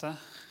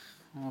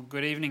Well,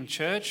 good evening,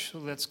 church.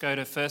 Let's go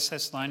to 1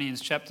 Thessalonians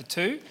chapter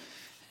 2,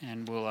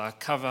 and we'll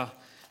cover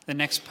the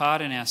next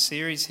part in our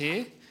series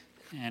here.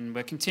 And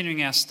we're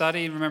continuing our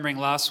study. Remembering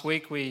last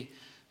week we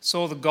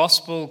saw the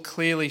gospel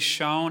clearly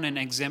shown and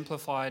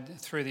exemplified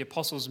through the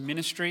apostles'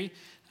 ministry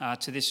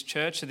to this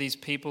church, to these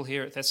people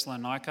here at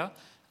Thessalonica.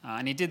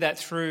 And he did that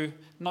through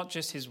not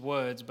just his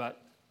words,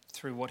 but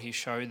through what he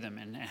showed them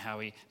and how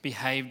he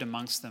behaved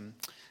amongst them.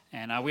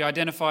 And we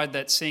identified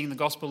that seeing the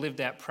gospel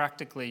lived out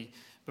practically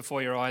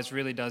before your eyes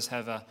really does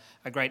have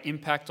a great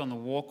impact on the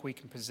walk we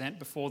can present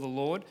before the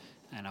Lord,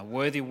 and a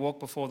worthy walk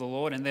before the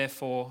Lord, and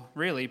therefore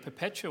really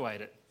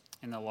perpetuate it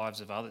in the lives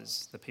of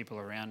others, the people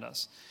around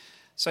us.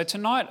 So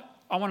tonight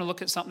I want to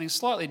look at something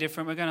slightly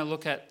different. We're going to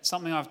look at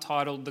something I've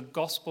titled The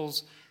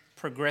Gospel's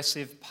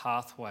Progressive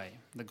Pathway.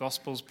 The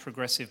Gospel's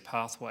Progressive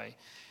Pathway.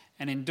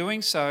 And in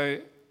doing so,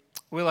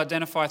 we'll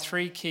identify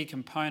three key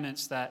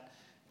components that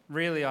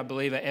really, I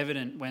believe, are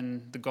evident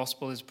when the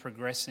gospel is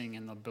progressing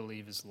in the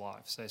believer's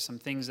life. So some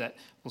things that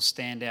will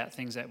stand out,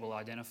 things that will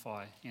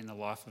identify in the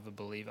life of a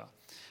believer.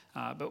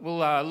 But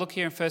we'll look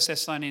here in 1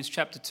 Thessalonians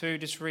chapter 2,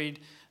 just read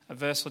a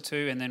verse or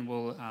two, and then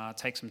we'll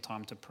take some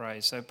time to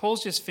pray. So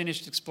Paul's just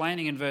finished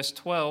explaining in verse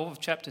 12 of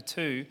chapter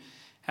 2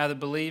 how the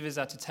believers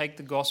are to take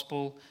the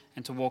gospel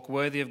and to walk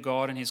worthy of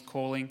God and his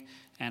calling.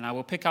 And I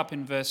will pick up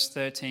in verse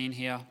 13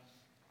 here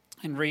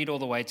and read all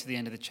the way to the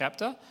end of the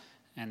chapter,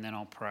 and then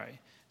I'll pray.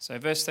 So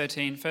verse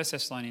 13, 1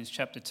 Thessalonians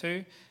chapter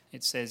 2,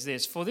 it says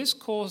this: "For this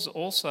cause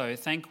also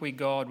thank we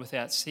God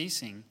without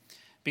ceasing,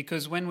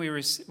 because when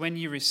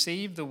you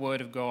received the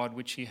word of God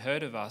which ye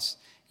heard of us,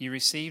 ye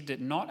received it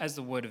not as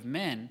the word of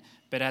men,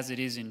 but as it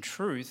is in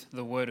truth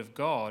the word of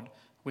God,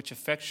 which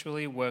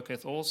effectually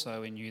worketh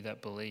also in you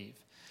that believe.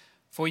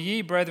 For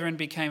ye, brethren,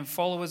 became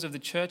followers of the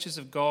churches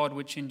of God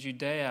which in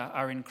Judea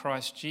are in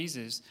Christ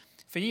Jesus.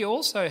 For ye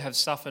also have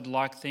suffered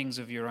like things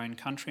of your own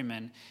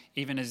countrymen,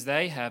 even as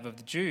they have of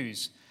the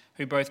Jews,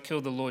 who both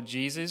killed the Lord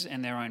Jesus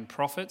and their own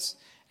prophets,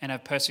 and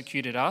have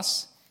persecuted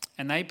us.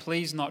 And they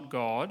please not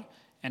God,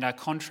 and are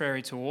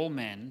contrary to all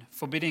men,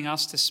 forbidding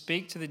us to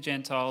speak to the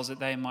Gentiles that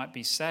they might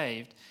be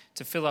saved,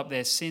 to fill up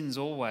their sins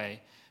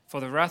alway.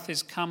 For the wrath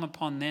is come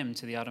upon them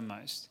to the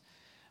uttermost.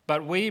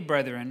 But we,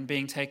 brethren,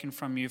 being taken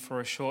from you for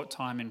a short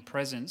time in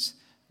presence,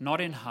 not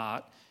in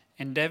heart,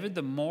 endeavoured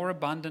the more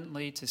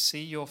abundantly to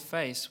see your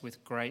face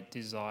with great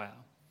desire.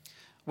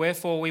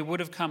 Wherefore we would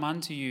have come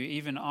unto you,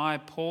 even I,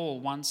 Paul,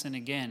 once and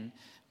again,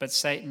 but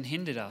Satan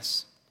hindered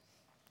us.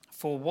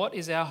 For what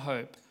is our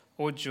hope,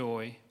 or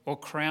joy, or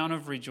crown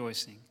of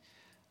rejoicing?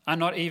 Are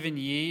not even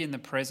ye in the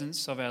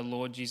presence of our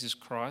Lord Jesus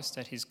Christ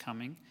at his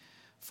coming?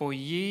 For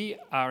ye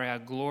are our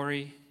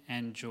glory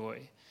and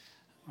joy."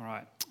 All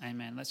right,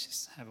 amen. Let's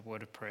just have a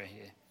word of prayer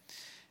here.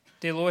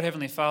 Dear Lord,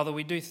 Heavenly Father,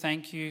 we do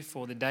thank you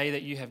for the day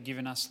that you have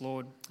given us,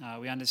 Lord.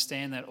 We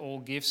understand that all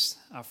gifts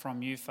are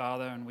from you,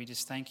 Father, and we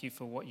just thank you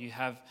for what you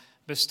have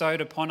bestowed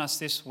upon us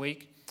this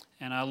week.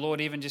 And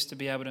Lord, even just to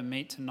be able to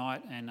meet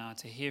tonight and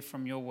to hear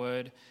from your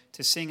word,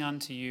 to sing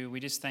unto you,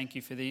 we just thank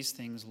you for these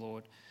things,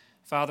 Lord.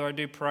 Father, I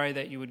do pray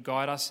that you would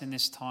guide us in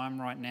this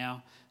time right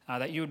now,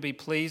 that you would be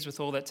pleased with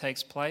all that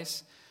takes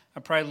place.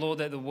 I pray, Lord,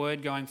 that the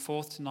word going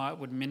forth tonight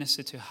would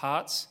minister to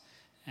hearts.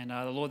 And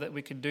Lord, that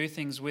we could do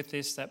things with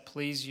this that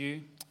please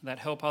you, that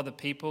help other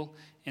people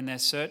in their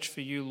search for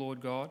you, Lord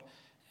God.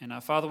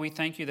 And Father, we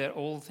thank you that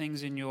all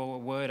things in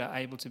your word are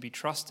able to be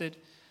trusted,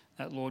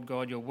 that, Lord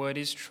God, your word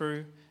is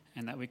true,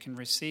 and that we can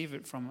receive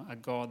it from a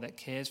God that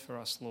cares for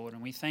us, Lord.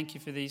 And we thank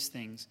you for these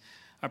things.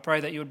 I pray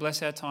that you would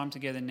bless our time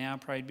together now. I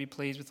pray you'd be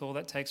pleased with all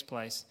that takes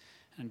place,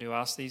 and do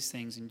ask these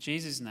things in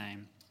Jesus'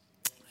 name.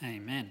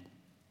 Amen.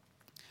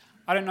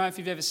 I don't know if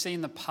you've ever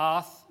seen the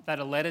path that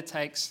a letter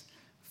takes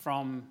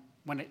from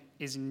when it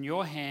is in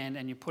your hand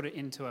and you put it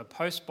into a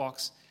post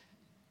box,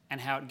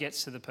 and how it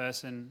gets to the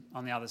person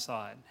on the other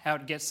side, how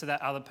it gets to that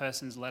other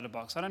person's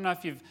letterbox. I don't know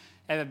if you've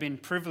ever been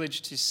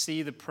privileged to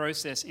see the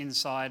process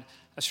inside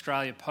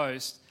Australia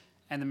Post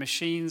and the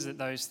machines that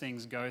those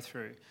things go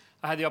through.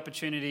 I had the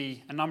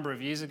opportunity a number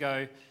of years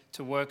ago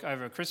to work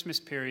over a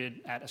Christmas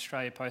period at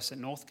Australia Post at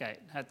Northgate,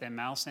 at their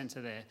mail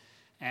centre there,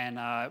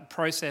 and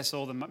process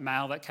all the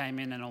mail that came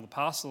in and all the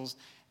parcels.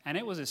 And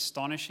it was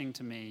astonishing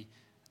to me,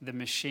 the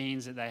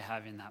machines that they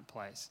have in that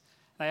place.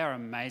 They are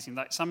amazing.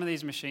 Like, some of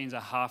these machines are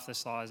half the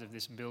size of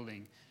this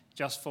building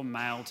just for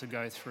mail to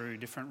go through,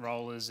 different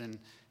rollers, and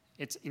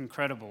it's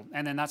incredible.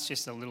 And then that's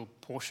just a little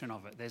portion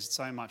of it. There's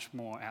so much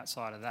more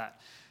outside of that.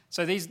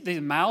 So these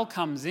mail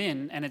comes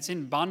in, and it's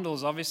in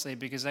bundles, obviously,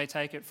 because they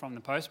take it from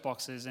the post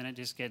boxes and it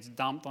just gets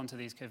dumped onto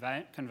these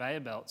conveyor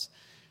belts.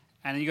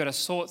 And you've got to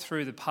sort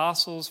through the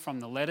parcels from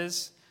the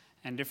letters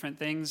and different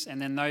things, and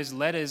then those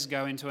letters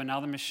go into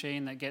another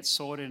machine that gets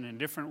sorted in a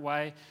different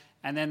way.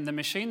 And then the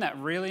machine that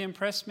really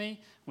impressed me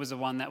was the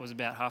one that was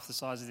about half the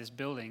size of this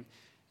building.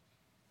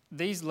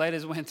 These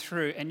letters went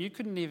through, and you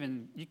couldn't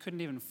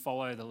even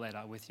follow the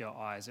letter with your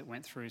eyes. It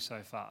went through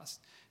so fast.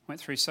 It went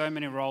through so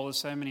many rollers,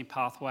 so many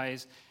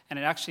pathways, and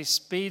it actually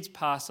speeds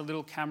past a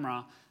little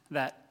camera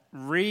that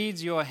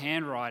reads your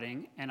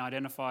handwriting and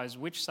identifies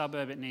which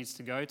suburb it needs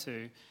to go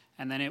to,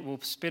 and then it will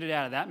spit it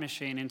out of that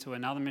machine into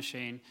another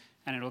machine,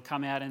 and it'll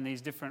come out in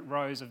these different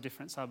rows of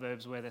different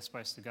suburbs where they're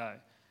supposed to go.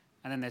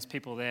 And then there's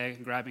people there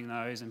grabbing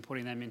those and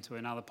putting them into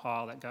another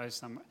pile that goes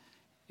somewhere.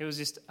 It was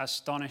just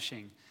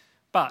astonishing.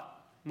 But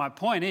my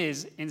point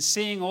is, in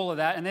seeing all of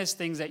that, and there's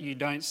things that you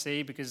don't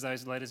see because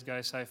those letters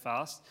go so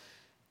fast,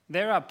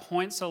 there are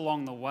points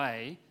along the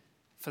way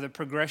for the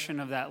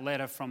progression of that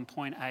letter from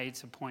point A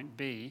to point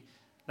B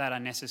that are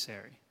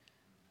necessary.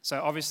 So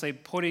obviously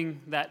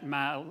putting that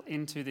mail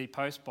into the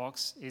post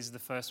box is the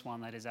first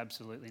one that is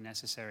absolutely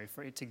necessary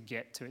for it to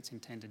get to its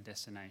intended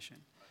destination.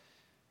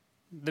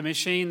 The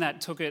machine that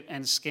took it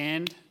and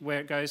scanned where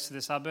it goes to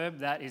the suburb,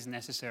 that is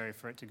necessary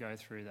for it to go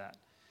through that.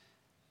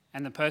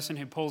 And the person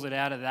who pulls it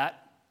out of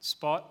that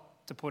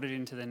spot to put it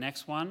into the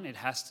next one, it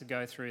has to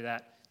go through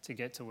that to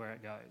get to where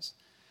it goes.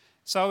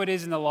 So it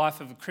is in the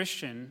life of a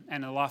Christian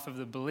and the life of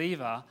the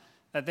believer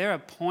that there are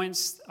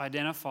points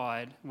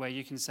identified where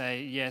you can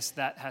say, yes,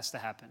 that has to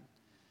happen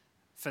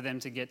for them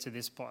to get to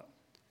this spot.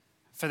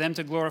 For them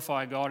to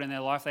glorify God in their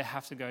life, they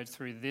have to go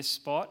through this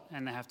spot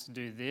and they have to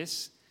do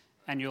this,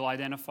 and you'll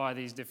identify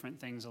these different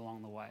things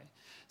along the way.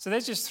 So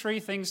there's just 3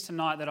 things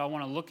tonight that I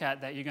want to look at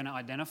that you're going to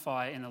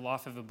identify in the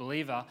life of a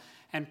believer,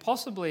 and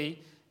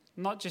possibly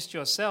not just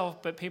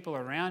yourself, but people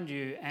around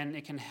you, and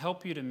it can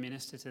help you to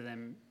minister to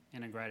them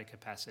in a greater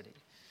capacity.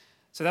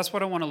 So that's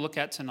what I want to look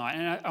at tonight.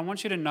 And I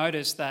want you to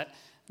notice that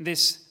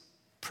this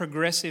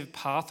progressive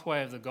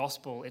pathway of the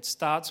gospel, it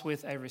starts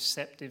with a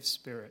receptive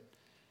spirit.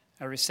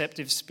 A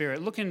receptive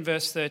spirit. Look in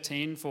verse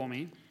 13 for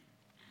me,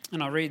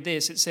 and I'll read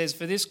this. It says,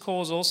 "For this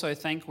cause also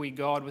thank we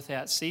God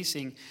without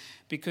ceasing,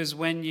 because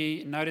when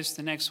ye," notice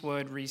the next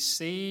word,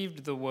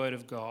 "received the word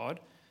of God,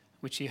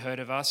 which ye heard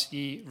of us,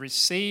 ye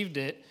received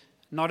it,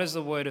 not as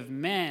the word of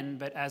men,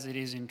 but as it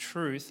is in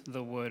truth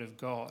the word of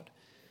God."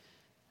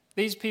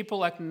 These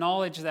people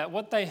acknowledge that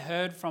what they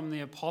heard from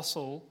the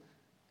apostle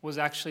was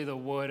actually the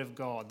word of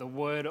God, the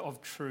word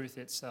of truth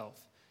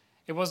itself.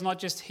 It was not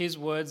just his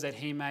words that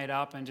he made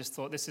up and just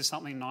thought this is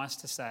something nice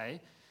to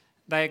say.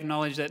 They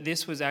acknowledged that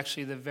this was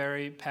actually the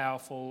very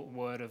powerful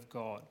word of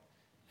God.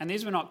 And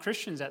these were not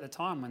Christians at the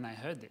time when they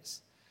heard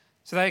this.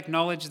 So they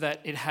acknowledged that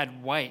it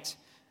had weight.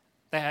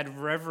 They had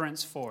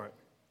reverence for it.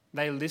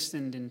 They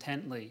listened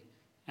intently.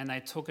 And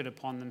they took it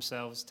upon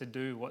themselves to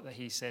do what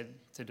he said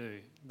to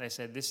do. They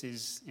said, this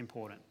is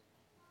important.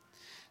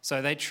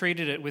 So they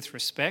treated it with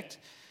respect.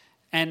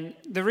 And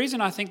the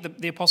reason I think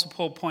the Apostle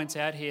Paul points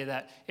out here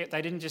that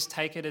they didn't just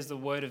take it as the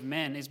word of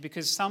men is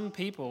because some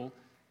people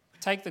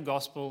take the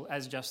gospel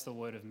as just the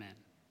word of men.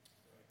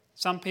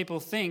 Some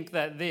people think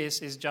that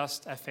this is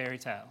just a fairy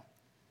tale.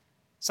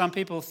 Some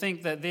people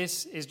think that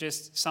this is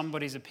just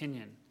somebody's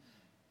opinion.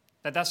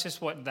 That's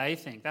just what they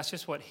think. That's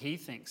just what he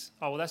thinks.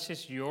 Oh, well, that's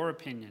just your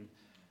opinion.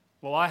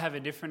 Well, I have a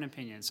different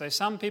opinion. So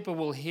some people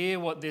will hear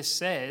what this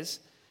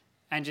says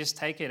and just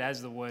take it as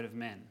the word of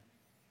men.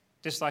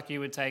 Just like you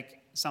would take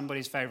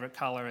somebody's favourite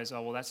colour as,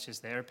 oh, well, that's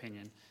just their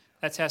opinion.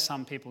 That's how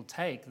some people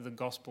take the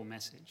gospel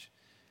message.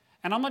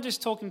 And I'm not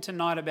just talking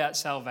tonight about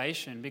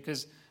salvation,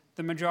 because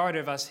the majority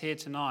of us here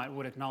tonight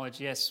would acknowledge,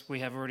 yes,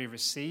 we have already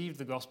received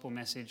the gospel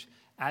message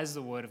as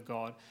the word of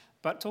God,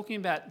 but talking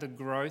about the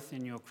growth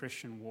in your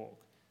Christian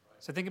walk.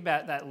 So think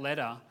about that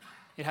letter.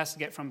 It has to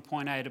get from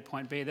point A to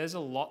point B. There's a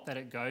lot that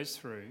it goes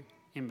through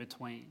in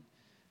between.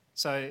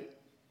 So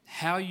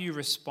how you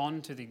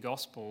respond to the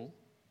gospel,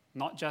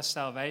 not just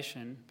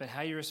salvation, but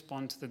how you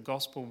respond to the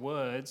gospel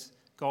words,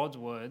 God's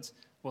words,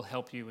 will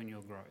help you in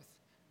your growth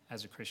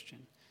as a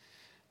Christian.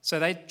 So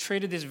they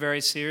treated this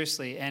very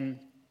seriously, and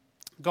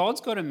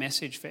God's got a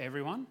message for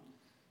everyone,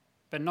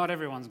 but not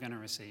everyone's going to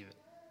receive it.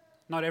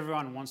 Not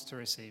everyone wants to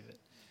receive it.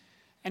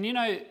 And you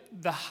know,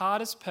 the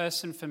hardest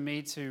person for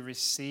me to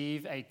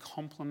receive a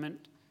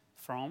compliment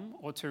from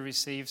or to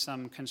receive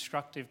some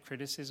constructive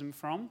criticism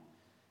from,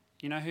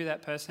 you know who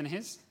that person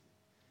is?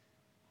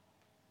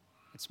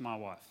 It's my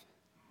wife.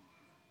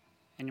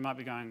 And you might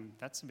be going,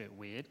 that's a bit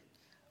weird.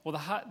 Well,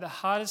 the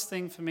hardest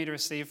thing for me to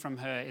receive from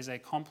her is a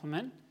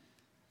compliment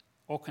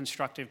or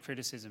constructive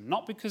criticism.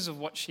 Not because of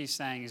what she's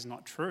saying is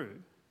not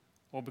true,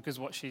 or because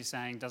what she's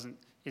saying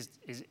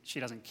she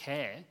doesn't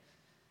care.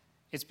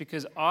 It's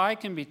because I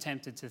can be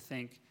tempted to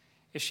think,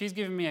 if she's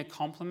giving me a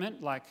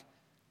compliment, like,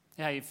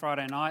 hey,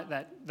 Friday night,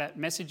 that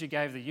message you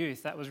gave the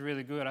youth, that was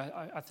really good.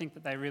 I think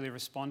that they really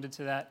responded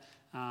to that.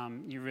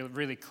 You're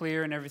really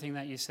clear in everything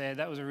that you said.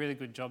 That was a really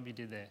good job you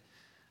did there.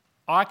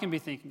 I can be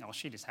thinking, oh,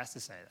 she just has to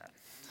say that.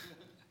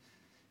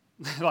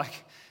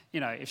 Like, you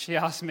know, if she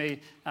asks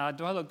me,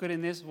 do I look good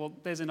in this? Well,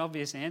 there's an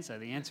obvious answer.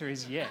 The answer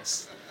is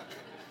yes.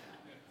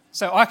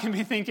 So I can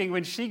be thinking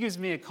when she gives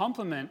me a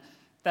compliment,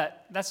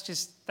 that's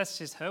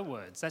just her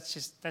words. That's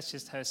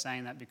just her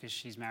saying that because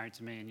she's married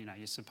to me, and you know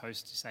you're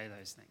supposed to say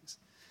those things.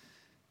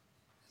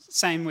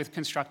 Same with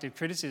constructive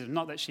criticism.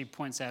 Not that she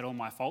points out all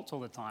my faults all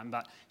the time,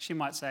 but she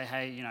might say,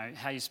 hey, you know,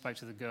 how you spoke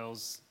to the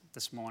girls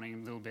this morning, a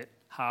little bit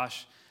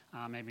harsh.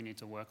 Maybe you need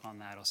to work on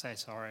that, or say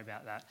sorry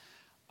about that.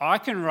 I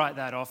can write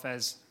that off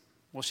as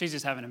well, she's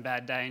just having a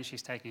bad day and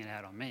she's taking it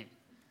out on me.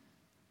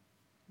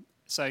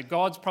 So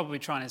God's probably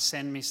trying to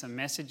send me some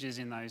messages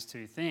in those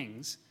two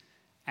things.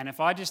 And if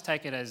I just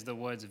take it as the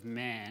words of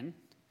man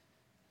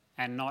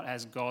and not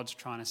as God's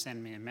trying to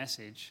send me a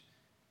message,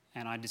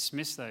 and I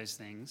dismiss those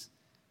things,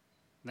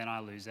 then I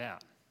lose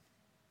out.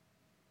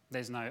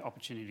 There's no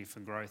opportunity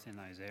for growth in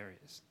those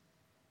areas.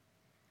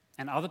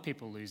 And other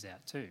people lose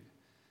out too.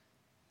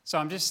 So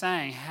I'm just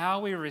saying,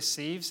 how we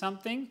receive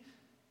something,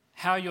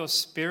 how your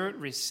spirit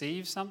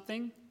receives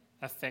something,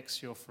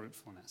 affects your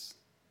fruitfulness.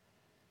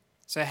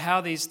 So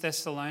how these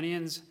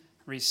Thessalonians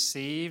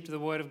received the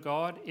word of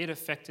God, it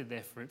affected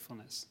their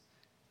fruitfulness.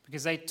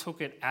 Because they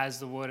took it as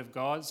the word of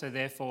God, so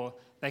therefore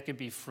they could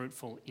be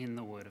fruitful in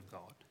the word of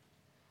God.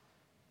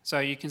 So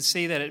you can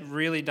see that it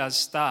really does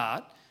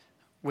start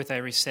with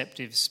a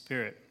receptive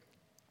spirit.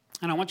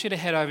 And I want you to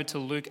head over to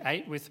Luke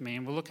 8 with me,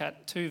 and we'll look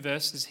at 2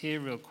 verses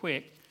here real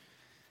quick.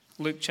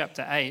 Luke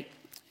chapter 8,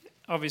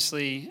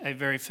 obviously a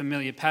very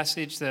familiar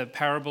passage, the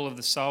parable of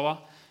the sower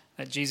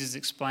that Jesus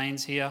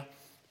explains here.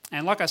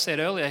 And like I said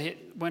earlier,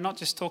 we're not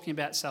just talking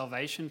about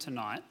salvation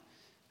tonight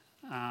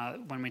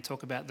when we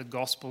talk about the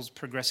gospel's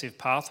progressive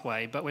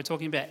pathway, but we're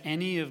talking about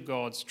any of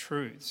God's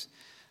truths.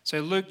 So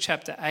Luke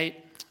chapter 8,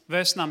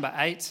 verse number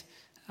 8,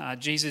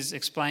 Jesus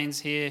explains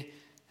here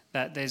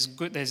that there's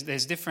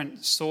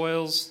different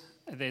soils.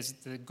 There's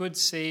the good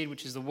seed,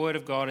 which is the word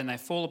of God, and they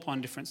fall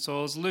upon different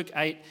soils. Luke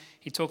 8,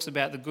 he talks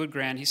about the good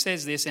ground. He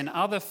says this, and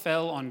other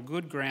fell on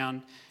good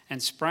ground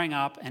and sprang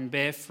up and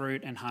bare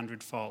fruit an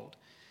hundredfold.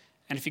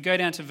 And if you go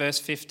down to verse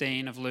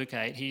 15 of Luke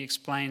 8, he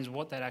explains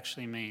what that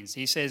actually means.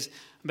 He says,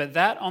 but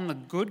that on the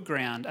good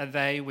ground are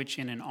they which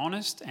in an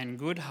honest and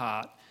good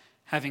heart,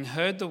 having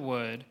heard the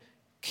word,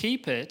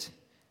 keep it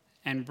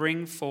and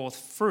bring forth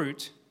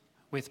fruit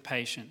with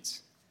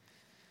patience.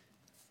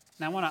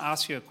 Now I want to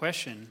ask you a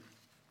question.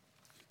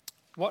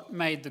 What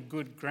made the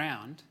good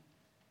ground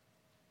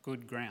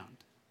good ground?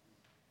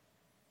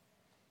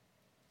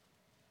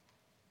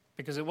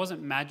 Because it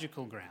wasn't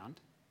magical ground.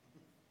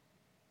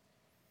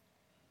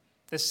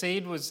 The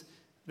seed was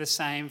the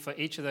same for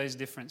each of those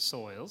different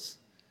soils.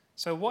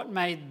 So what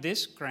made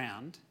this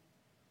ground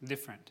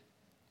different?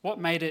 What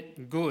made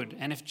it good?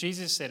 And if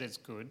Jesus said it's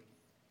good,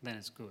 then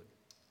it's good.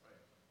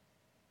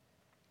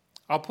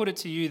 I'll put it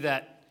to you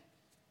that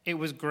it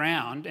was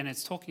ground, and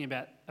it's talking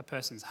about a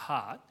person's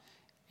heart.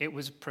 It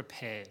was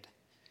prepared.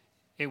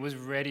 It was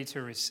ready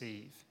to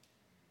receive.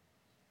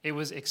 It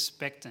was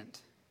expectant.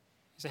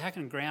 You say, how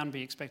can ground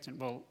be expectant?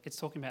 Well, it's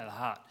talking about the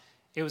heart.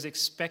 It was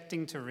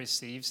expecting to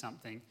receive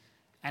something,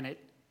 and it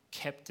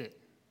kept it.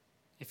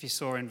 If you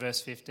saw in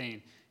verse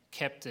 15,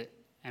 kept it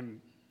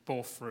and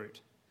bore fruit.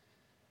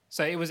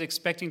 So it was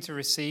expecting to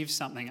receive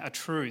something, a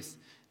truth.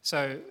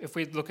 So if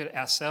we look at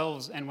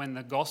ourselves, and when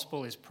the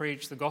gospel is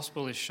preached, the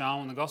gospel is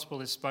shown, the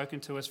gospel is spoken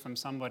to us from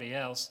somebody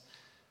else,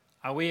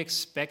 are we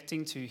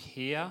expecting to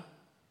hear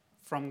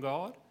from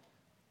God,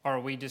 or are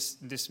we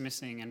just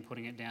dismissing and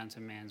putting it down to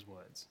man's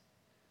words?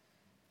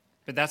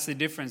 But that's the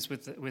difference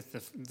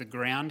with the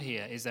ground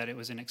here, is that it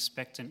was an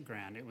expectant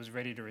ground. It was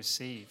ready to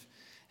receive.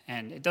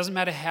 And it doesn't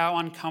matter how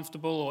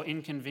uncomfortable or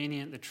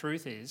inconvenient the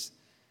truth is,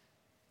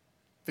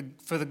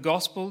 for the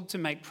gospel to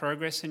make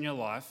progress in your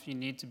life, you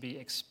need to be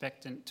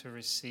expectant to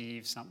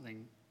receive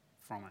something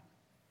from it.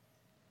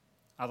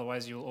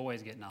 Otherwise, you'll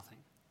always get nothing,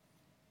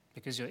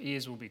 because your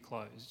ears will be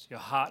closed. Your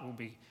heart will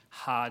be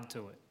hard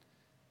to it.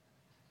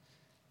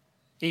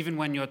 Even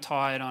when you're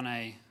tired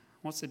on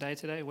what's the day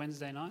today?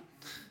 Wednesday night?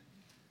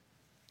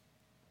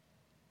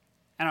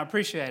 And I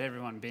appreciate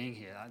everyone being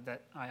here.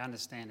 That I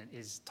understand it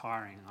is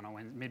tiring on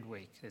a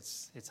midweek.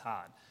 It's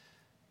hard.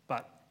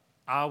 But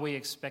are we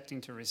expecting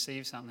to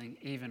receive something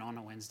even on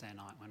a Wednesday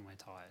night when we're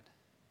tired?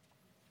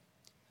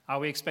 Are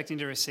we expecting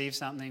to receive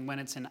something when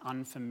it's an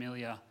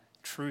unfamiliar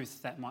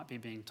truth that might be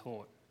being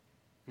taught?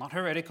 Not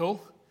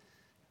heretical,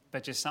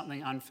 but just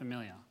something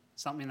unfamiliar,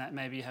 something that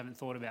maybe you haven't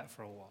thought about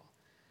for a while.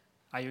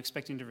 Are you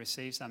expecting to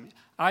receive something?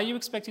 Are you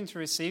expecting to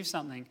receive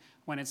something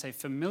when it's a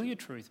familiar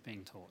truth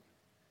being taught?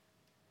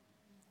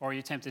 Or are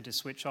you tempted to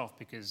switch off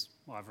because,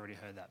 well, I've already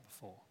heard that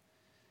before?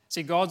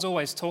 See, God's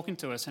always talking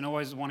to us and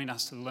always wanting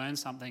us to learn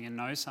something and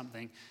know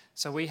something.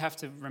 So we have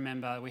to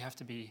remember, we have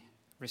to be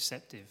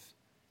receptive.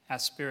 Our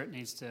spirit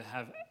needs to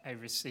have a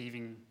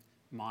receiving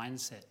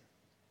mindset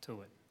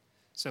to it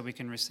so we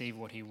can receive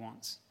what he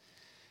wants.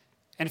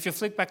 And if you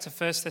flick back to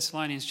 1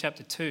 Thessalonians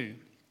chapter 2,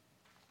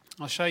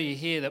 I'll show you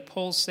here that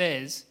Paul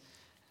says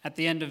at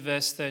the end of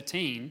verse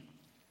 13,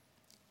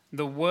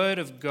 the word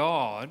of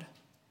God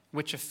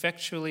which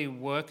effectually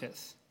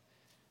worketh.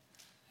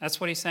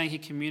 That's what he's saying. He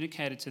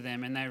communicated to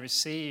them and they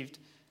received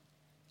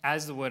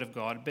as the word of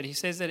God. But he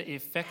says that it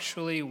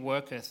effectually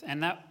worketh.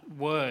 And that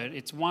word,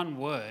 it's one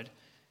word.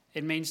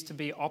 It means to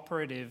be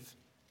operative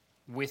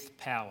with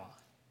power.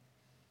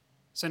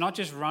 So not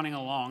just running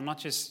along, not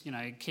just,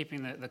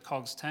 keeping the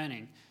cogs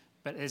turning,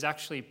 but there's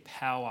actually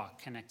power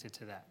connected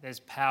to that. There's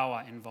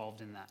power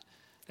involved in that.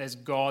 There's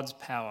God's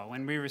power.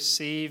 When we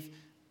receive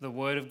the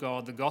word of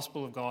God, the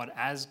gospel of God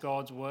as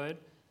God's word,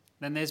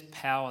 then there's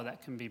power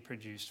that can be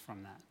produced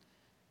from that.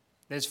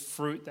 There's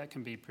fruit that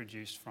can be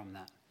produced from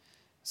that.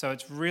 So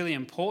it's really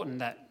important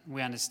that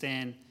we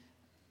understand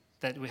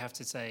that we have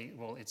to say,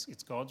 well,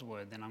 it's God's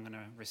word, then I'm going to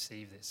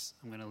receive this.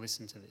 I'm going to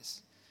listen to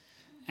this.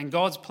 And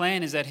God's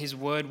plan is that his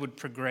word would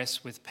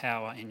progress with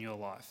power in your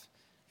life,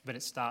 but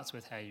it starts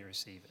with how you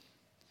receive it.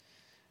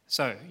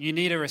 So you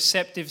need a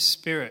receptive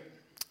spirit.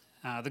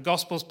 The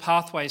gospel's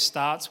pathway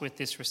starts with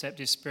this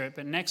receptive spirit,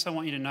 but next I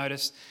want you to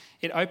notice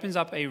it opens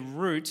up a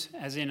root,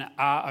 as in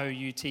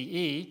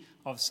R-O-U-T-E,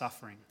 of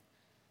suffering.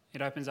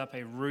 It opens up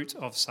a root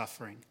of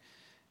suffering.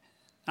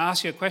 I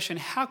ask you a question.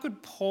 How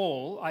could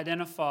Paul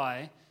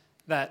identify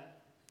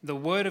that the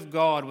word of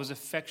God was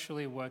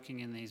effectually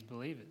working in these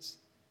believers?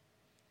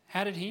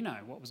 How did he know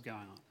what was going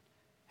on?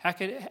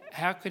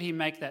 How could he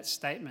make that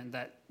statement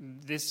that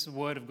this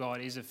word of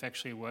God is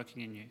effectually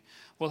working in you?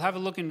 Well, have a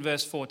look in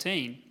verse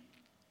 14.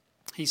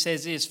 He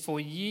says this, "For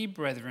ye,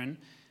 brethren,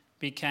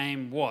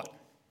 became" what?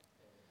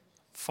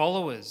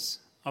 "Followers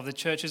of the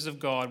churches of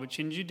God, which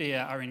in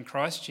Judea are in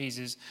Christ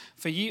Jesus.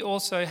 For ye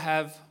also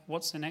have,"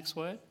 what's the next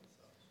word?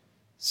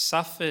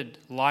 "Suffered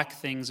like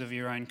things of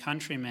your own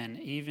countrymen,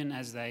 even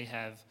as they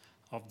have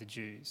of the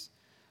Jews."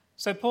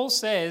 So Paul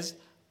says,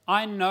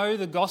 I know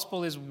the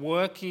gospel is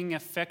working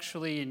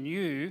effectually in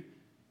you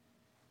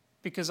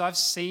because I've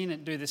seen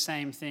it do the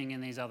same thing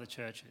in these other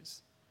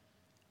churches.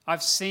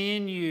 I've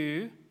seen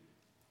you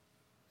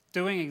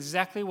doing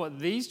exactly what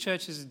these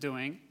churches are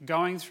doing,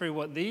 going through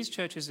what these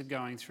churches are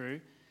going through.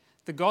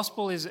 The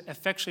gospel is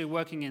effectually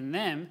working in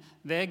them.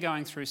 They're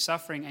going through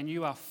suffering, and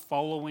you are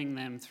following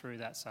them through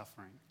that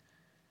suffering.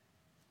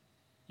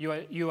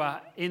 You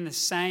are in the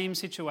same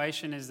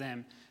situation as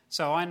them.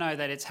 So I know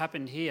that it's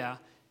happened here.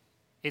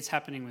 It's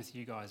happening with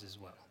you guys as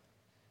well.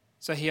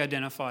 So he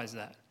identifies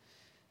that.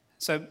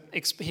 So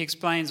he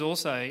explains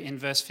also in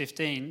verse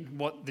 15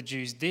 what the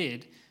Jews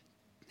did.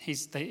 He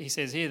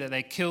says here that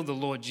they killed the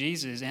Lord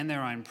Jesus and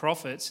their own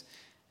prophets.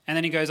 And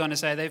then he goes on to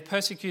say, they've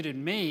persecuted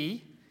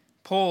me,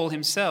 Paul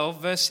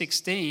himself, verse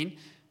 16,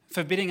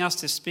 forbidding us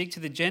to speak to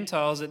the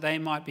Gentiles that they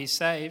might be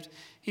saved.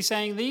 He's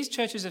saying these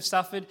churches have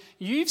suffered.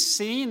 You've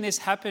seen this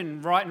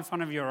happen right in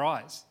front of your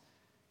eyes.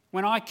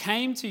 When I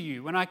came to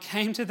you, when I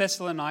came to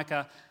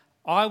Thessalonica,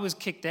 I was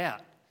kicked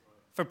out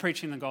for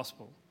preaching the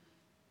gospel.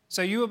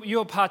 So you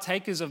were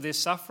partakers of this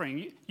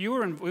suffering. We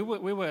were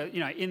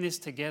in this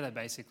together,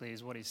 basically,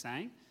 is what he's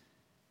saying.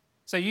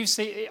 So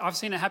I've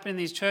seen it happen in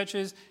these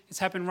churches. It's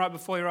happened right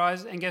before your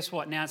eyes. And guess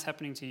what? Now it's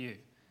happening to you.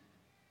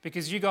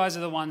 Because you guys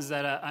are the ones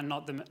that are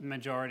not the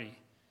majority.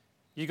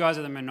 You guys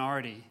are the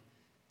minority.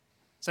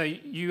 So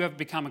you have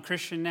become a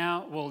Christian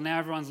now. Well, now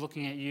everyone's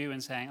looking at you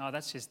and saying, oh,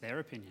 that's just their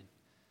opinion.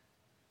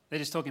 They're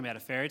just talking about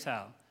a fairy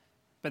tale.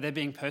 But they're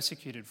being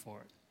persecuted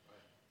for it.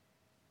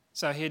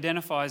 So he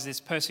identifies this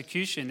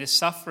persecution, this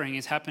suffering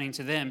is happening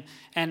to them,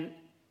 and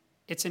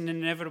it's an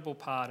inevitable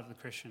part of the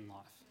Christian life.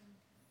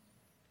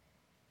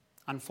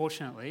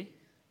 Unfortunately,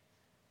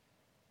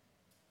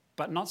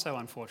 but not so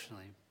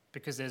unfortunately,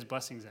 because there's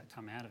blessings that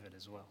come out of it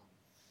as well.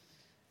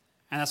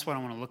 And that's what I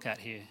want to look at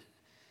here.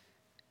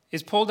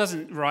 Is Paul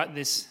doesn't write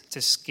this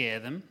to scare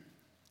them.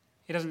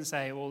 He doesn't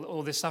say, well,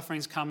 all this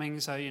suffering's coming,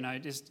 so,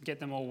 just get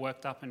them all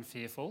worked up and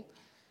fearful.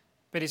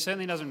 But he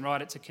certainly doesn't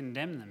write it to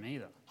condemn them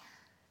either.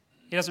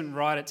 He doesn't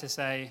write it to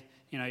say,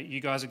 you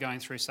guys are going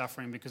through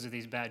suffering because of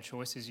these bad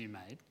choices you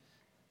made.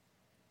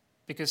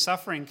 Because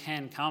suffering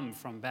can come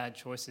from bad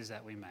choices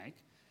that we make.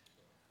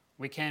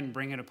 We can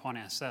bring it upon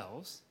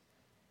ourselves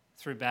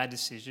through bad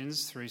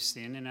decisions, through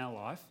sin in our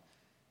life.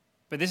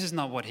 But this is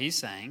not what he's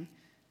saying.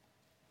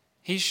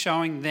 He's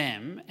showing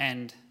them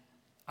and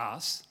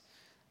us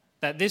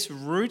that this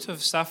root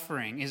of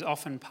suffering is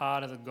often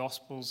part of the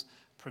gospel's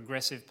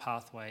progressive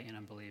pathway in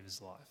a believer's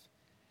life.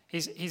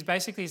 He's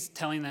basically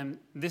telling them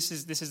this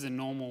is the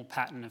normal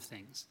pattern of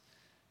things.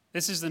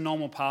 This is the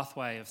normal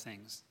pathway of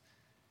things.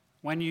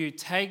 When you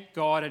take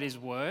God at his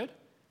word,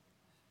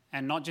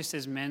 and not just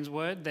as men's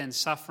word, then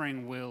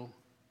suffering will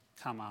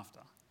come after.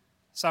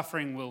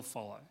 Suffering will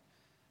follow.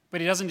 But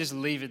he doesn't just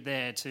leave it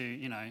there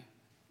to,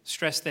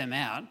 stress them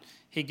out.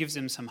 He gives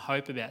them some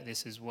hope about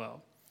this as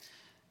well.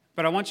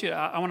 But I want to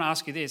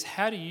ask you this.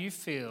 How do you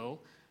feel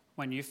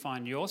when you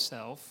find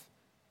yourself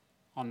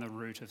on the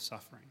root of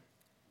suffering?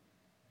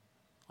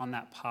 On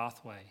that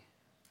pathway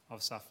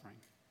of suffering?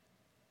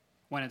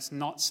 When it's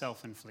not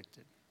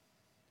self-inflicted?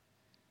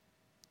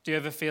 Do you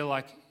ever feel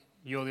like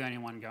you're the only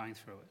one going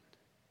through it?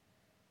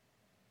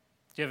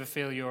 Do you ever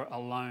feel you're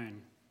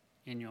alone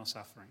in your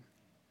suffering?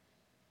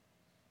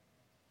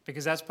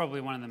 Because that's probably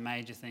one of the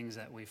major things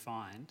that we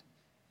find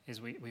is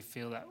we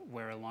feel that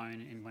we're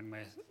alone when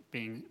we're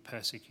being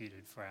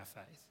persecuted for our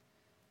faith.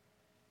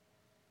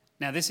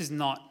 Now, this is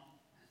not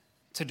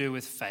to do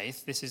with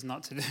faith. This is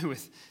not to do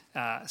with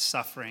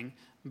suffering,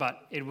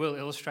 but it will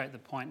illustrate the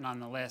point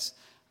nonetheless.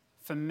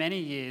 For many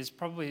years,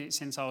 probably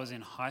since I was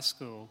in high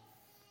school,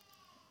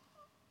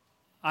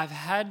 I've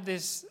had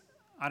this,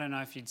 I don't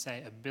know if you'd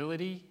say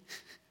ability.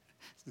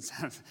 It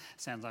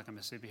sounds like I'm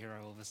a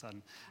superhero all of a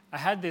sudden. I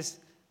had this,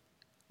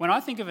 when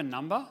I think of a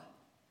number,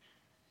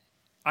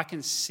 I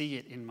can see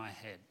it in my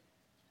head.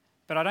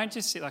 But I don't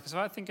just see, like, so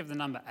I think of the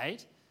number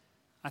 8.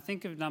 I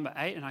think of number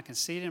 8 and I can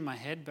see it in my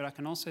head, but I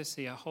can also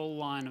see a whole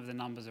line of the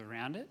numbers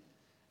around it.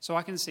 So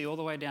I can see all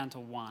the way down to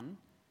 1,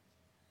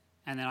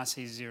 and then I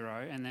see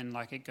 0, and then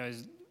like it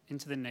goes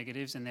into the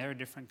negatives and they're a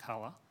different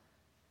colour.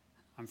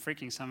 I'm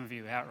freaking some of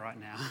you out right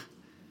now.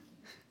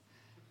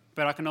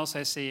 But I can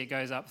also see it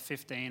goes up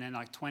 15 and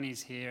like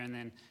 20's here, and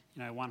then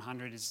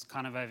 100 is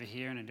kind of over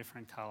here in a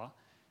different colour.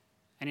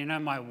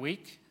 And my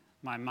week,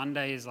 my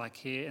Monday is like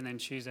here, and then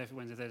Tuesday,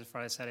 Wednesday, Thursday,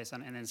 Friday, Saturday,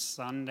 Sunday, and then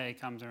Sunday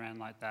comes around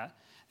like that.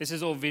 This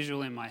is all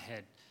visual in my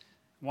head.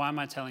 Why am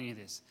I telling you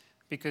this?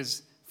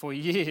 Because for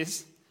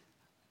years,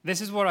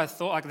 this is what I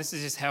thought. Like, this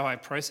is just how I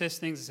process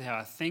things. This is how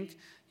I think.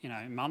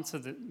 Months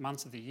of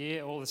the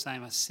year, all the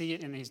same. I see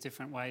it in these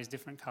different ways,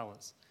 different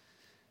colours.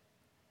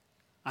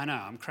 I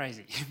know, I'm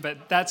crazy,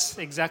 but that's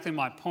exactly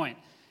my point.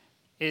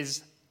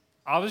 Is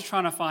I was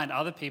trying to find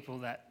other people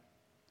that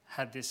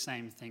had this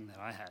same thing that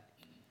I had.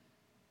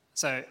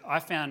 So I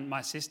found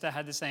my sister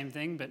had the same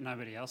thing, but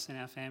nobody else in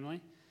our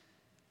family.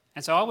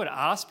 And so I would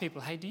ask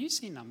people, hey, do you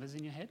see numbers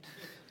in your head?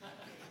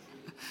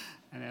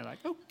 And they're like,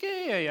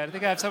 okay, I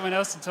think I have someone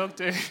else to talk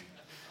to.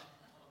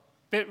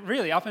 But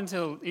really, up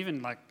until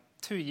even like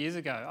 2 years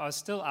ago, I was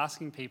still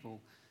asking people.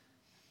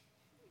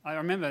 I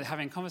remember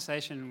having a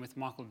conversation with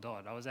Michael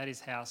Dodd. I was at his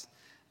house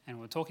and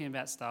we were talking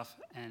about stuff,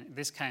 and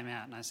this came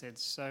out, and I said,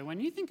 so when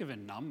you think of a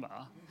number,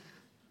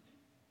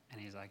 and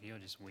he's like, you're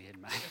just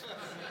weird, mate.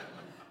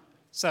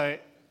 So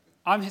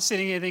I'm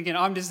sitting here thinking,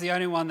 I'm just the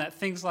only one that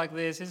thinks like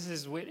this. This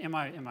is weird. Am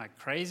I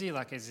crazy?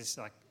 Like, is this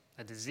like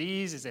a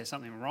disease? Is there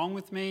something wrong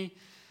with me?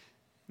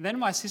 Then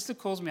my sister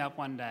calls me up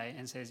one day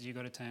and says, you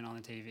got to turn on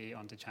the TV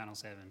onto Channel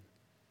 7.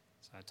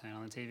 So I turn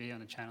on the TV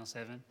onto Channel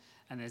 7,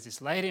 and there's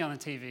this lady on the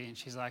TV, and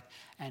she's like,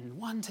 and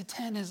 1 to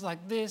 10 is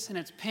like this, and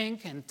it's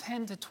pink, and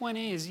 10 to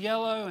 20 is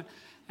yellow.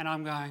 And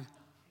I'm going,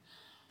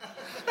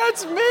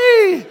 that's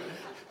me!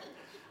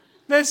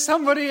 There's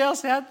somebody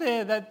else out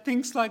there that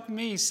thinks like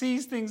me,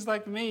 sees things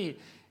like me.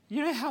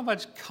 You know how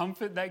much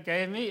comfort that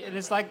gave me? And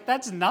it's like,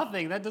 that's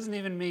nothing. That doesn't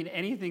even mean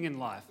anything in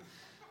life.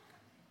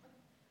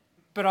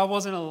 But I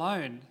wasn't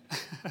alone.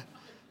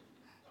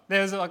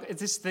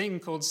 It's this thing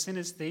called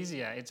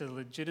synesthesia. It's a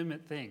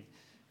legitimate thing.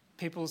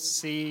 People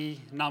see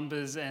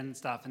numbers and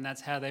stuff, and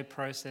that's how they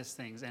process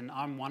things, and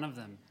I'm one of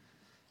them.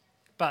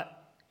 But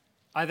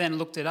I then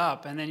looked it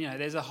up, and then,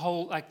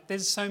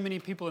 there's so many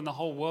people in the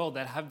whole world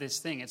that have this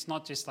thing. It's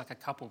not just like a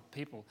couple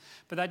people.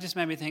 But that just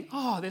made me think,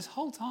 this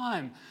whole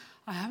time,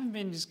 I haven't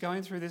been just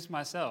going through this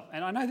myself.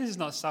 And I know this is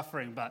not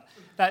suffering, but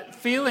that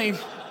feeling,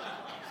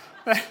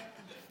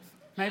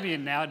 maybe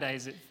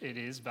nowadays it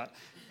is, but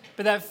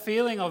that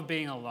feeling of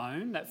being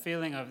alone, that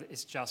feeling of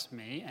it's just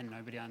me and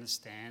nobody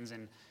understands,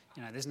 and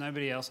there's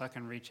nobody else I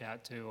can reach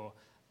out to, or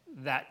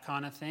that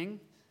kind of thing,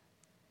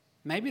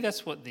 maybe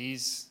that's what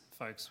these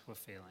folks were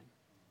feeling.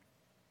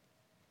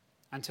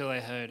 Until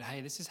they heard, hey,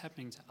 this is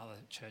happening to other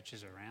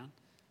churches around.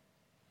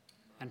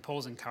 And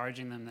Paul's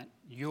encouraging them that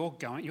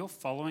you're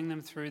following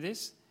them through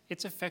this.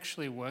 It's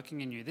effectually working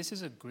in you. This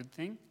is a good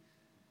thing.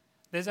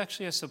 There's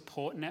actually a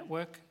support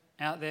network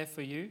out there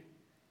for you.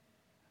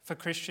 For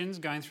Christians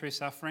going through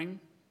suffering,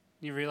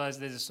 you realise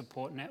there's a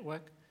support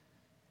network.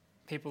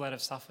 People that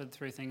have suffered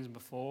through things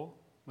before,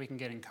 we can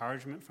get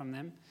encouragement from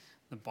them.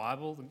 The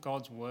Bible,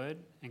 God's word,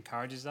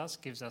 encourages us,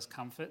 gives us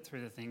comfort through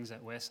the things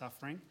that we're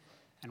suffering,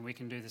 and we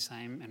can do the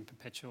same and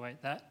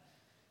perpetuate that.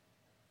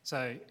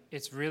 So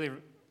it's really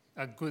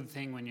a good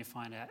thing when you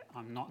find out,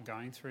 I'm not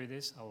going through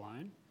this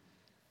alone.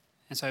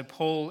 And so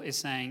Paul is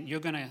saying,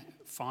 you're going to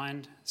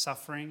find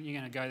suffering, you're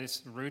going to go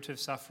this route of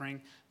suffering,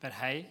 but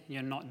hey,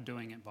 you're not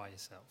doing it by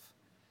yourself.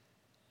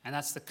 And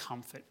that's the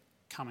comfort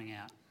coming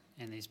out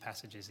in these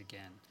passages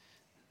again,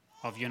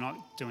 of you're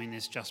not doing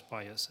this just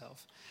by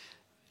yourself.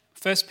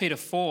 1 Peter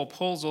 4,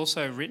 Paul's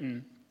also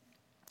written,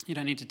 you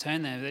don't need to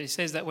turn there, but he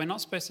says that we're not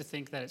supposed to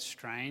think that it's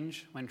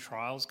strange when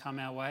trials come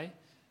our way,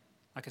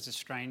 like it's a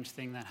strange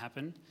thing that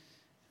happened.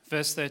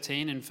 Verse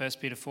 13 in 1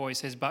 Peter 4, he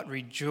says, but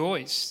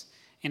rejoice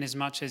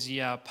inasmuch as ye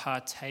are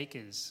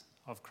partakers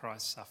of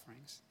Christ's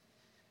sufferings.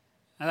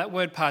 Now that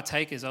word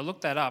partakers, I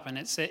looked that up, and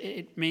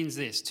it means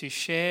this: to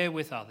share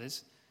with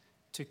others,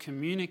 to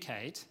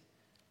communicate,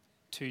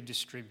 to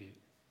distribute.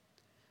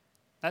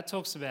 That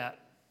talks about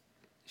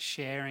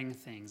sharing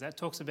things. That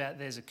talks about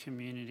there's a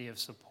community of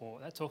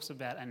support. That talks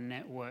about a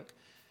network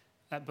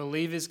that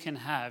believers can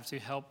have to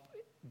help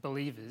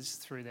believers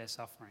through their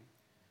suffering.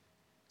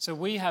 So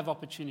we have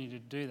opportunity to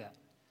do that.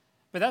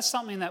 But that's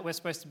something that we're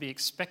supposed to be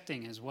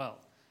expecting as well.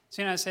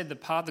 So, I said the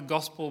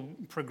gospel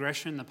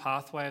progression, the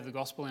pathway of the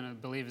gospel in a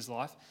believer's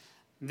life,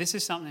 this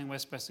is something we're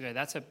supposed to go.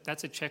 That's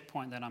a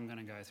checkpoint that I'm going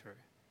to go through.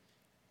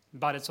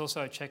 But it's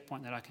also a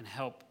checkpoint that I can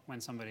help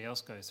when somebody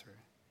else goes through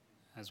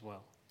as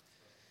well.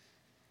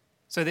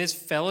 So there's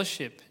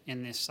fellowship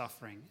in this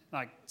suffering.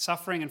 Like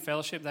suffering and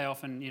fellowship,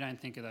 you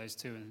don't think of those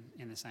two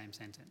in the same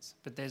sentence.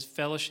 But there's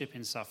fellowship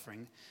in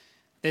suffering.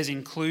 There's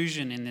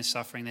inclusion in this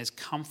suffering. There's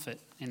comfort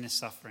in this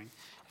suffering.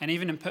 And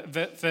even in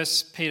 1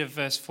 Peter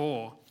verse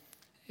 4,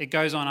 it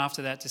goes on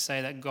after that to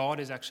say that God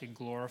is actually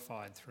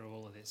glorified through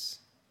all of this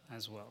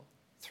as well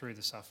through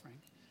the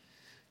suffering.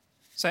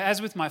 So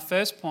as with my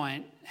first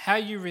point, how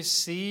you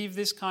receive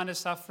this kind of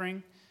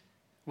suffering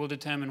will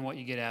determine what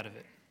you get out of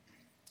it.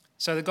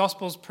 So the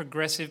gospel's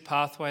progressive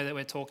pathway that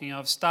we're talking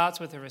of starts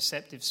with a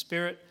receptive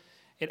spirit.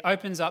 It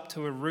opens up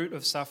to a root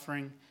of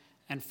suffering.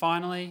 And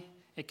finally,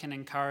 it can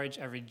encourage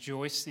a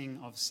rejoicing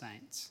of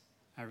saints.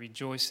 A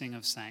rejoicing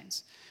of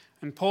saints.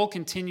 And Paul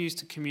continues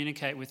to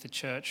communicate with the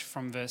church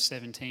from verse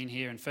 17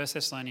 here in 1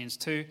 Thessalonians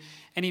 2.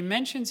 And he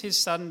mentions his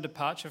sudden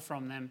departure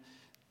from them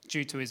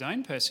due to his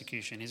own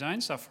persecution, his own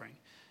suffering.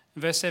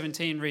 Verse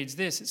 17 reads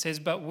this. It says,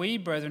 "But we,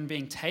 brethren,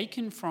 being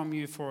taken from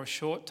you for a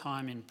short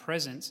time in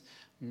presence,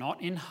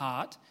 not in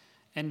heart,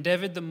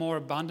 endeavoured the more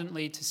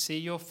abundantly to see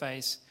your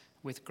face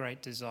with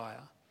great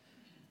desire."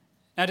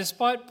 Now,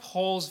 despite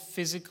Paul's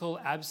physical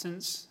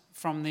absence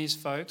from these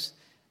folks,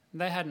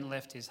 they hadn't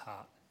left his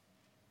heart.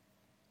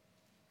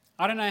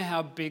 I don't know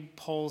how big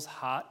Paul's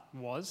heart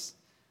was,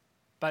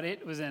 but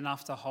it was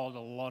enough to hold a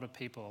lot of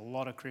people, a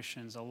lot of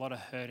Christians, a lot of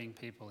hurting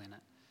people in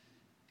it.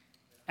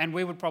 And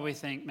we would probably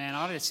think, man,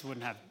 I just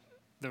wouldn't have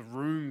the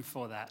room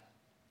for that.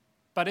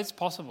 But it's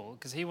possible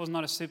because he was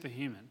not a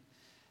superhuman.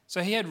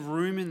 So he had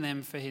room in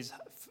them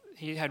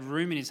he had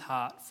room in his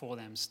heart for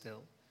them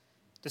still,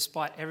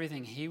 despite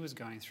everything he was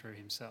going through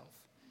himself.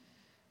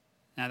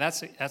 Now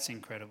that's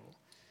incredible.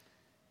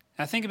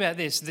 Now think about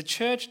this. The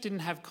church didn't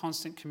have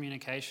constant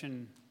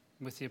communication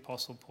with the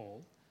Apostle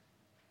Paul.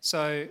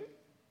 So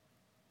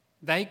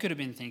they could have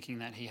been thinking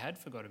that he had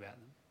forgot about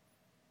them.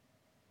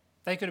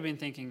 They could have been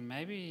thinking,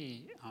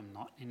 maybe I'm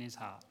not in his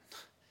heart.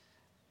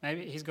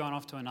 Maybe he's gone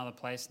off to another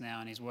place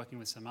now and he's working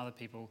with some other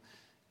people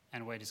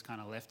and we're just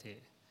kind of left here.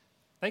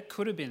 They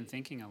could have been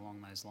thinking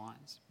along those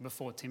lines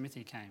before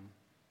Timothy came.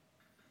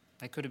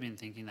 They could have been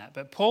thinking that.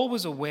 But Paul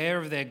was aware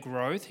of their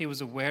growth. He was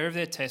aware of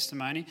their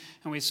testimony.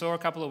 And we saw a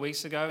couple of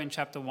weeks ago in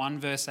chapter 1,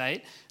 verse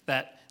 8,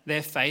 that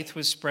their faith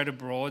was spread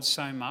abroad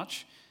so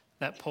much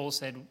that Paul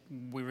said,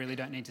 we really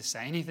don't need to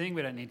say anything.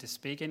 We don't need to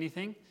speak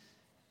anything.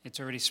 It's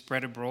already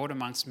spread abroad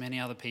amongst many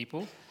other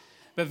people.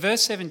 But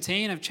verse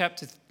 17 of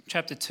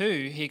chapter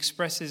 2, he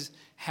expresses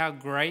how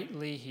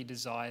greatly he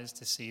desires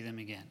to see them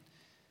again.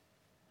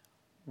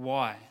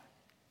 Why?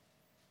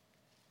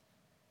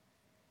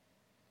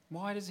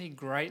 Why does he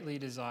greatly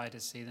desire to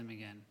see them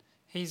again?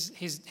 He's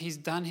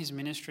done his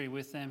ministry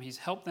with them. He's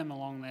helped them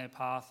along their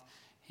path.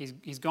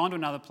 He's gone to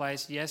another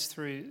place, yes,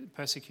 through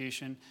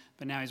persecution,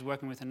 but now he's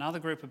working with another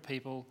group of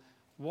people.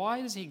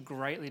 Why does he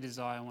greatly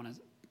desire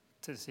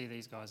to see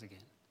these guys again?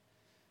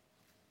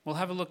 We'll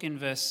have a look in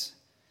verse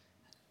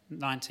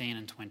 19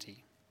 and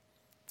 20.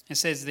 It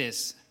says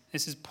this.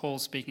 This is Paul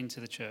speaking to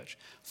the church.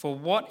 "For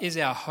what is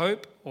our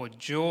hope or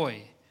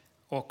joy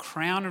or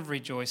crown of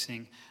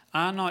rejoicing?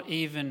 Are not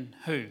even"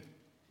 who?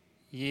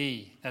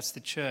 "Ye," that's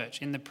the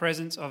church, "in the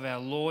presence of our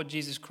Lord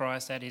Jesus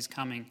Christ at his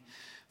coming.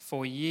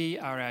 For ye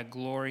are our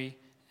glory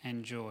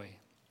and joy."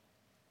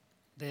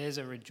 There's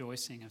a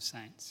rejoicing of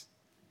saints.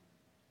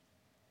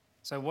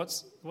 So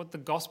what the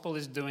gospel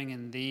is doing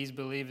in these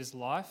believers'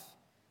 life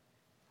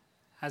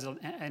has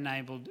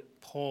enabled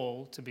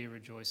Paul to be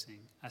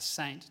rejoicing, a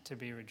saint to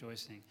be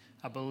rejoicing,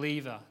 a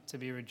believer to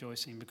be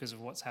rejoicing because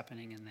of what's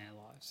happening in their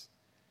lives.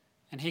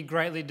 And he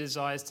greatly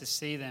desires to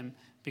see them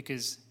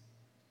because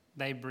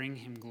they bring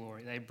him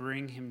glory, they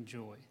bring him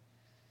joy.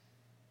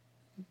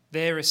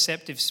 Their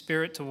receptive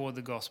spirit toward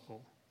the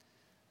gospel,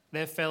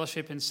 their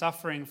fellowship in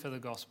suffering for the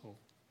gospel,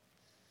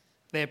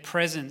 their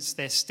presence,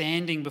 their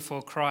standing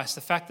before Christ,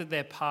 the fact that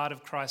they're part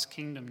of Christ's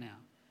kingdom now.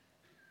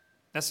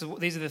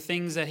 These are the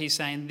things that he's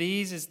saying.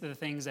 These are the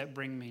things that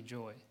bring me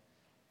joy.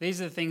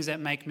 These are the things that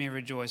make me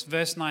rejoice.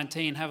 Verse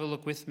 19, have a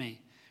look with me.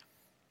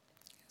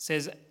 It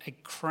says, a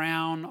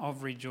crown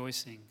of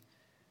rejoicing.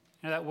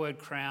 You know that word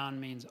crown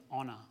means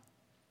honour.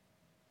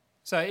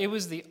 So it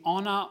was the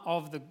honour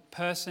of the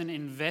person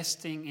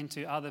investing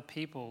into other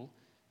people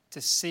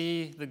to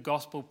see the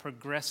gospel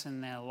progress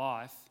in their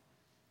life.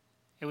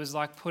 It was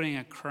like putting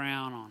a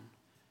crown on.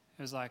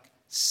 It was like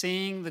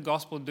seeing the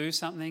gospel do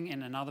something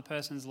in another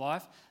person's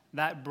life.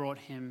 That brought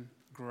him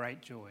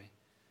great joy,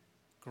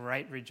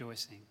 great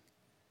rejoicing.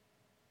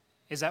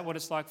 Is that what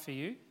it's like for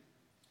you?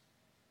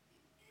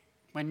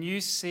 When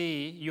you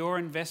see your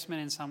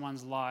investment in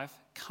someone's life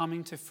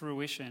coming to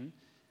fruition,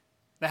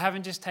 they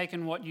haven't just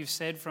taken what you've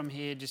said from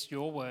here, just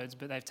your words,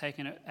 but they've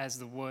taken it as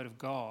the word of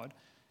God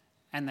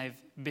and they've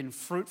been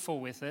fruitful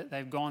with it.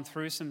 They've gone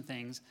through some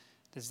things.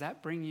 Does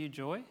that bring you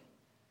joy?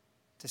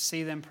 To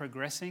see them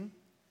progressing?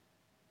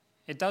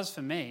 It does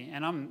for me.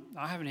 And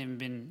I haven't even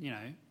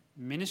been,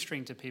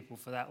 ministering to people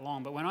for that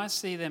long. But when I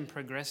see them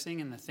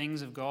progressing in the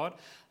things of God,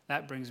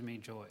 that brings me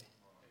joy.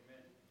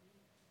 Amen.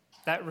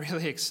 That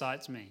really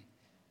excites me.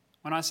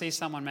 When I see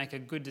someone make a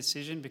good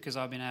decision because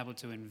I've been able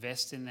to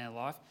invest in their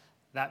life,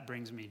 that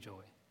brings me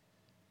joy.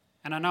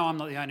 And I know I'm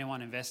not the only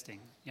one investing.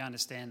 You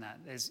understand that.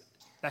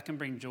 That can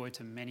bring joy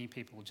to many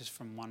people just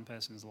from one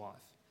person's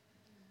life.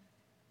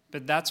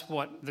 But that's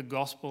what the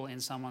gospel in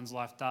someone's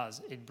life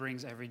does. It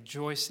brings a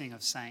rejoicing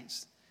of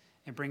saints.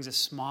 It brings a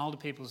smile to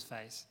people's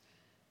face.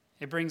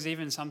 It brings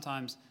even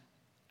sometimes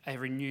a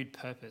renewed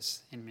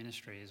purpose in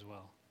ministry as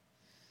well.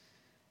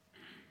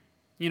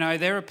 You know,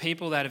 there are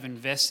people that have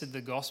invested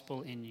the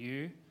gospel in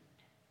you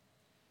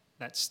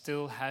that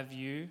still have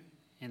you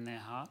in their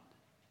heart.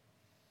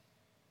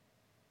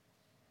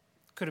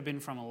 Could have been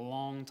from a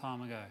long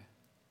time ago.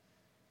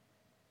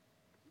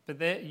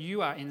 But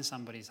you are in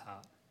somebody's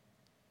heart.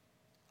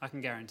 I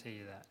can guarantee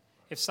you that.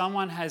 If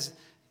someone has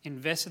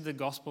invested the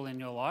gospel in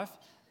your life,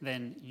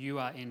 then you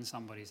are in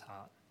somebody's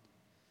heart.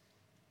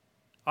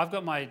 I've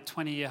got my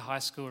 20-year high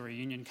school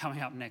reunion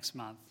coming up next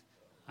month.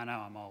 I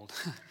know I'm old.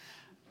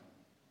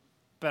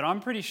 But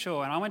I'm pretty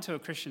sure, and I went to a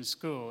Christian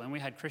school and we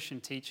had Christian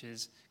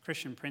teachers,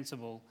 Christian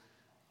principal.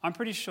 I'm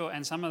pretty sure,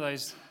 and some of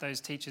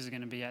those teachers are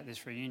going to be at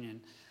this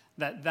reunion,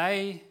 that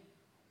they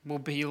will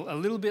be a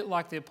little bit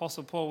like the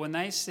Apostle Paul. When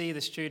they see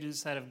the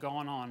students that have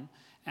gone on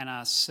and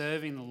are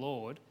serving the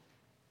Lord,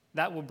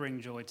 that will bring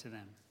joy to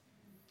them.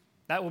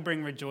 That will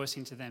bring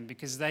rejoicing to them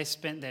because they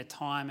spent their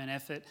time and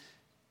effort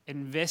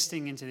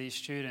investing into these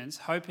students,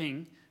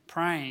 hoping,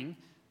 praying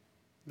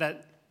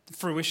that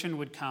fruition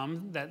would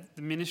come, that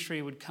the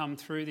ministry would come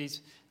through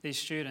these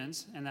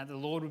students and that the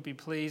Lord would be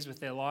pleased with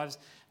their lives.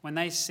 When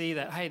they see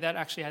that, hey, that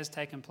actually has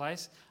taken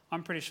place,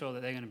 I'm pretty sure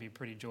that they're going to be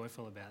pretty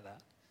joyful about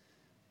that.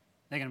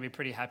 They're going to be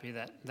pretty happy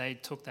that they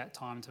took that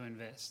time to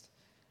invest.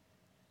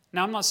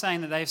 Now, I'm not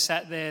saying that they've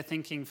sat there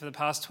thinking for the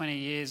past 20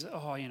 years,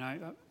 oh, you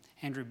know,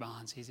 Andrew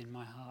Barnes, he's in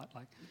my heart,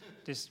 like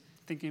just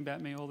thinking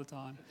about me all the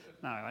time.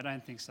 No, I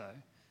don't think so.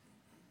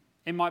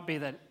 It might be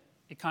that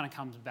it kind of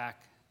comes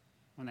back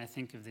when they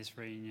think of this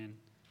reunion,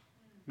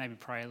 maybe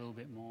pray a little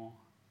bit more.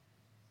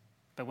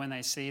 But when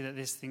they see that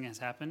this thing has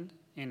happened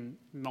in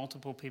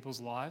multiple people's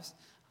lives,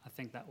 I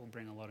think that will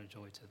bring a lot of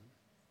joy to them.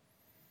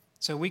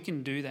 So we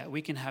can do that.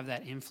 We can have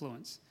that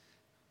influence.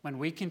 When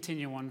we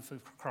continue on for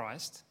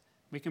Christ,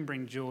 we can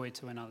bring joy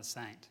to another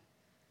saint.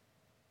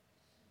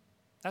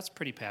 That's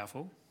pretty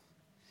powerful.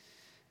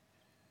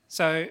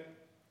 So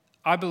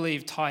I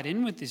believe tied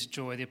in with this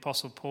joy the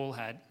Apostle Paul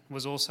had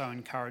was also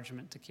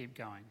encouragement to keep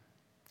going.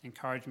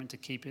 Encouragement to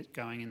keep it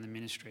going in the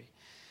ministry.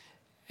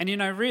 And you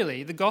know,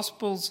 really, the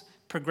gospel's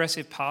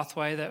progressive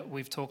pathway that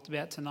we've talked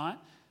about tonight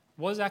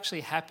was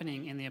actually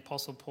happening in the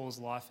Apostle Paul's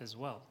life as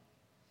well.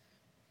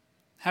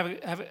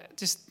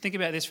 Just think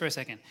about this for a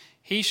second.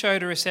 He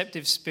showed a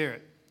receptive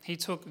spirit. He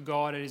took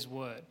God at his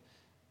word.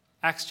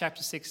 Acts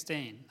chapter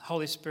 16, the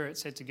Holy Spirit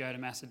said to go to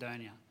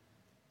Macedonia.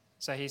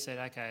 So he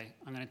said, okay,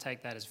 I'm going to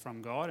take that as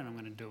from God and I'm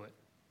going to do it.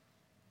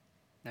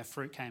 Now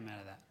fruit came out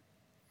of that.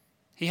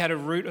 He had a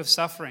root of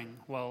suffering.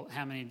 Well,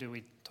 how many do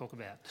we talk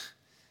about?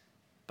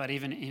 But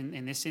even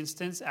in this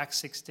instance, Acts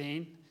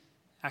 16,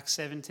 Acts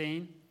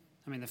 17,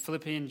 the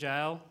Philippian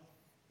jail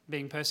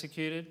being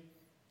persecuted,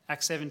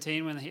 Acts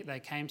 17 when they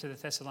came to the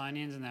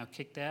Thessalonians and they were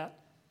kicked out.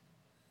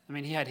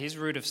 He had his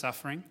root of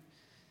suffering.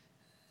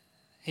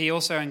 He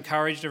also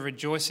encouraged a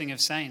rejoicing of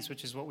saints,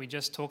 which is what we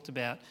just talked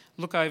about.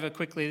 Look over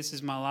quickly, this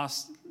is my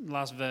last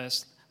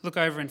verse. Look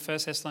over in 1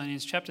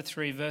 Thessalonians chapter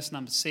 3, verse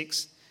number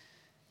 6.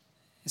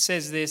 It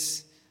says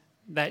this,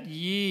 that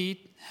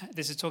ye,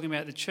 this is talking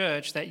about the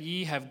church, that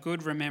ye have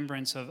good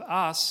remembrance of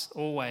us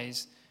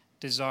always,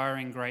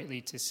 desiring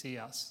greatly to see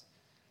us.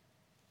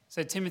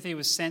 So Timothy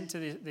was sent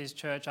to this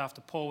church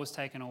after Paul was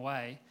taken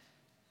away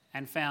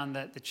and found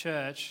that the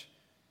church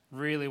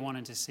really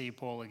wanted to see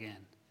Paul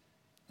again.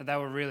 That they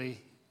were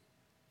really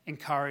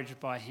encouraged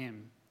by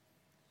him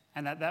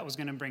and that was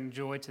going to bring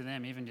joy to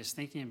them, even just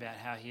thinking about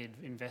how he had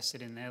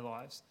invested in their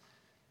lives.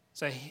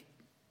 So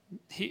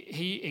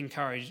he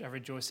encouraged a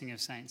rejoicing of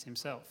saints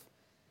himself.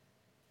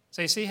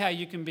 So you see how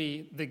you can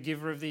be the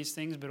giver of these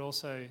things, but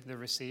also the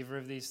receiver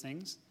of these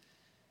things?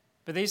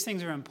 But these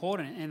things are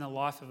important in the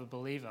life of a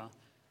believer,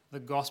 the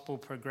gospel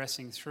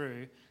progressing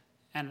through.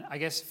 And I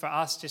guess for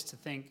us just to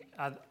think,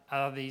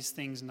 are these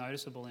things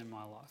noticeable in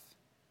my life?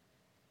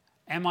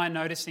 Am I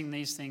noticing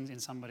these things in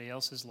somebody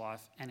else's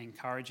life and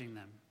encouraging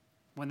them?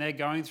 When they're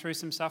going through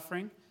some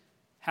suffering,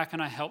 how can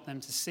I help them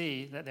to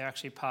see that they're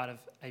actually part of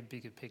a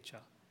bigger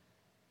picture?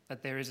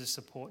 That there is a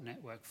support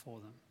network for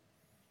them?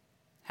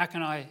 How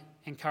can I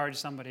encourage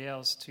somebody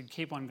else to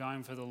keep on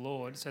going for the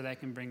Lord so they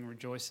can bring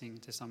rejoicing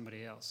to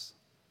somebody else?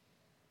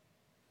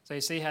 So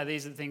you see how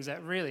these are the things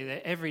that really,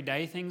 they're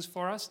everyday things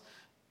for us,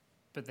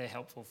 but they're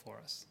helpful for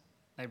us.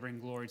 They bring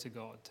glory to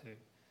God too.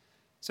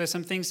 So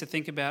some things to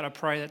think about. I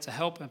pray that's a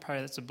help. I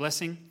pray that's a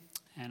blessing.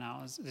 And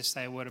I'll just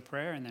say a word of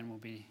prayer and then we'll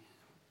be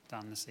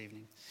done this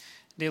evening.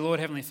 Dear Lord,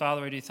 Heavenly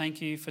Father, I do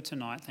thank you for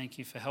tonight. Thank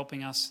you for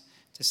helping us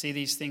to see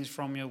these things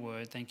from your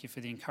word. Thank you for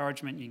the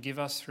encouragement you give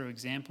us through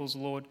examples,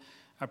 Lord.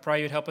 I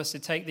pray you'd help us to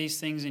take these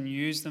things and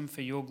use them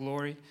for your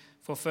glory,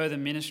 for further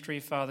ministry,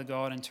 Father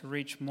God, and to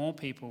reach more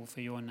people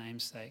for your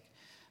name's sake.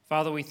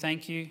 Father, we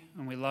thank you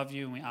and we love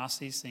you and we ask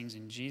these things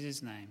in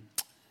Jesus' name.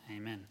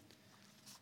 Amen.